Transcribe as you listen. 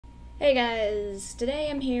Hey guys, today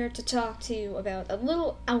I'm here to talk to you about a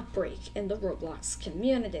little outbreak in the Roblox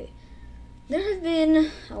community. There have been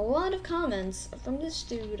a lot of comments from this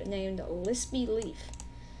dude named LispyLeaf,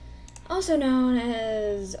 also known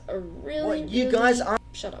as a really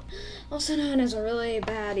also known as a really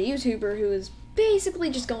bad YouTuber who is basically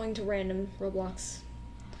just going to random Roblox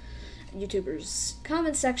YouTubers'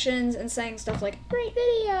 comment sections and saying stuff like, "Great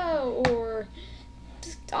video," or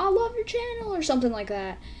 "I love your channel," or something like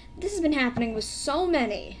that. This has been happening with so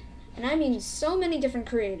many, and I mean so many different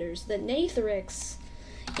creators, that Nathrix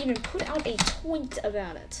even put out a tweet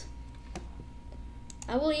about it.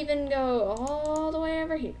 I will even go all the way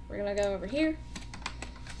over here. We're gonna go over here.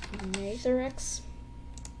 Nathrix.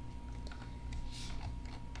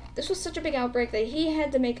 This was such a big outbreak that he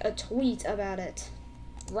had to make a tweet about it.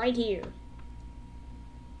 Right here.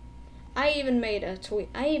 I even made a tweet.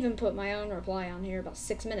 I even put my own reply on here about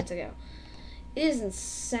 6 minutes ago. It is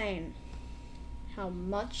insane how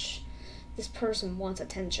much this person wants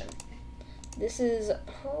attention. This is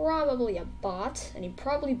probably a bot, and he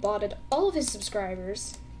probably botted all of his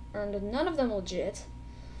subscribers, earned none of them legit.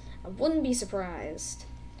 I wouldn't be surprised.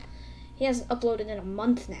 He hasn't uploaded in a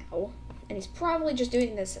month now, and he's probably just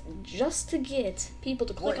doing this just to get people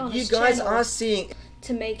to click on his channel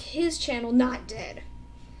to make his channel not dead.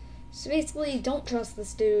 So basically, don't trust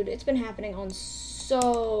this dude. It's been happening on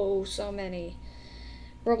so many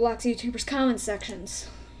Roblox YouTubers comment sections.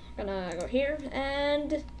 I'm gonna go here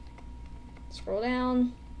and scroll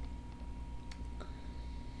down.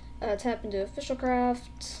 Tap into official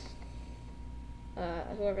craft.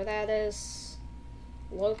 Whoever that is.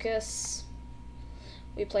 Locus.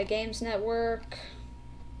 We Play Games Network.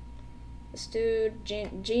 This dude,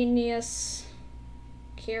 Genius.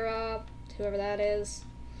 Kira, whoever that is.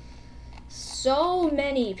 So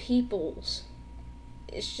many peoples.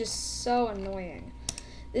 It's just so annoying.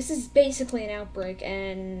 This is basically an outbreak,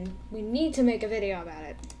 and we need to make a video about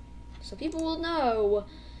it, so people will know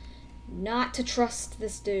not to trust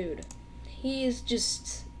this dude. He is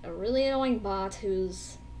just a really annoying bot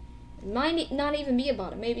who's might not even be a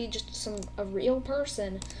bot. It may be just a real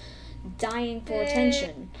person dying for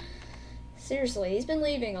attention. Seriously, he's been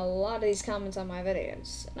leaving a lot of these comments on my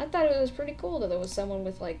videos, and I thought it was pretty cool that there was someone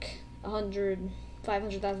with like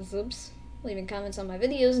 500,000 subs leaving comments on my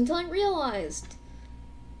videos, until I realized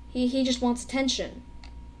he just wants attention.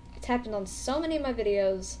 It's happened on so many of my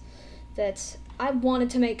videos that I wanted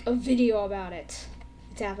to make a video about it.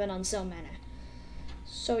 It's happened on so many.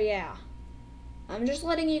 So yeah, I'm just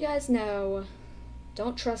letting you guys know,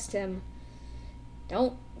 don't trust him.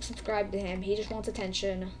 Don't subscribe to him. He just wants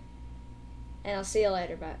attention. And I'll see you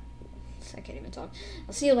later, but I can't even talk.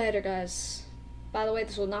 I'll see you later, guys. By the way,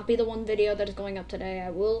 this will not be the one video that is going up today. I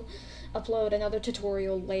will upload another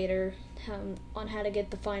tutorial later on how to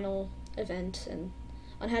get the final event and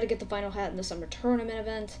on how to get the final hat in the summer tournament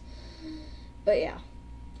event. But yeah,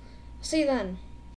 see you then.